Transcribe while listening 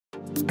Hi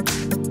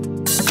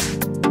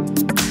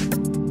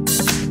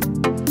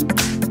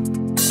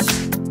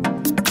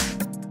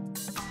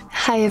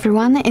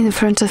everyone, in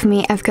front of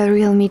me I've got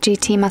REALME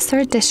GT Master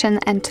Edition,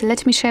 and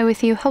let me share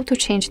with you how to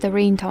change the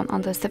ringtone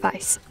on this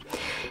device.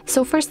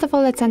 So first of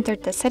all, let's enter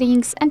the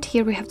settings, and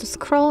here we have to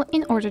scroll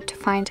in order to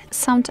find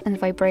sound and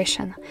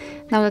vibration.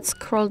 Now let's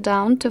scroll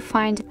down to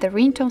find the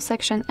ringtone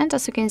section, and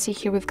as you can see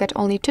here we've got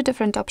only two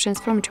different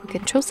options from which we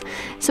can choose.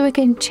 So we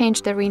can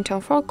change the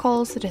ringtone for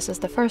calls, this is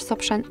the first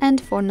option,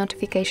 and for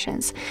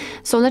notifications.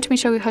 So let me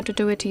show you how to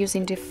do it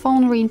using the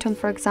phone ringtone,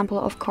 for example.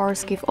 Of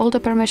course, give all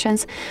the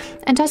permissions,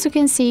 and as you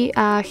can see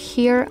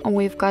here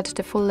we've got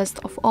the full list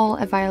of all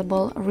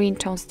available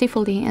ringtones,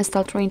 defaultly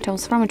installed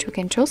ringtones from which we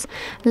can choose.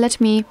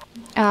 Let me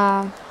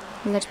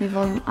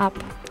volume up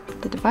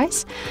the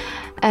device,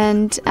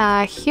 and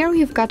here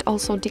we've got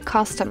also the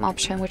custom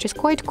option, which is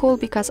quite cool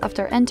because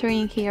after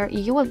entering here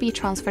you will be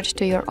transferred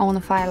to your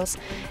own files.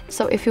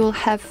 So if you will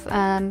have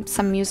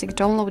some music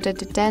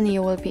downloaded, then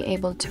you will be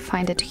able to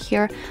find it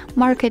here,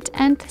 mark it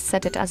and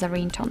set it as a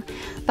ringtone.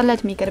 But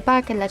let me get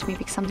back and let me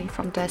pick something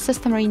from the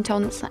system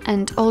ringtones,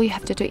 and all you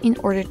have to do in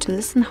order to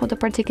listen how the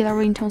particular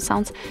ringtone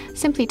sounds,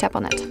 simply tap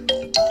on it.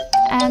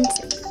 And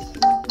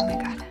oh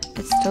my god,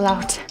 it's too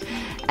loud.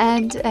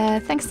 And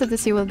thanks to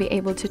this you will be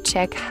able to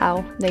check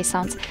how they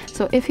sound.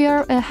 So if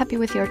you're happy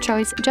with your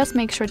choice, just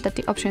make sure that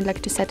the option you'd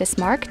like to set is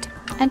marked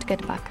and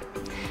get back.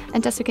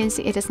 And as you can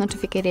see, it is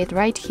notified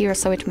right here,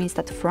 so it means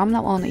that from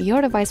now on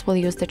your device will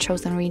use the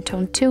chosen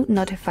ringtone to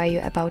notify you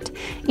about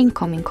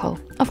incoming call.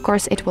 Of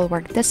course, it will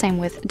work the same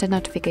with the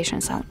notification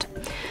sound.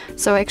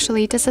 So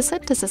actually this is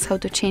it. This is how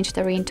to change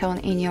the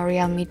ringtone in your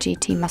REALME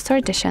GT Master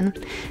Edition.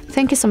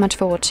 Thank you so much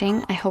for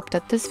watching. I hope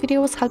that this video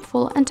was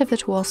helpful, and if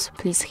it was,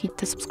 please hit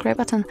the subscribe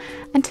button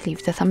and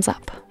leave the thumbs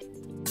up.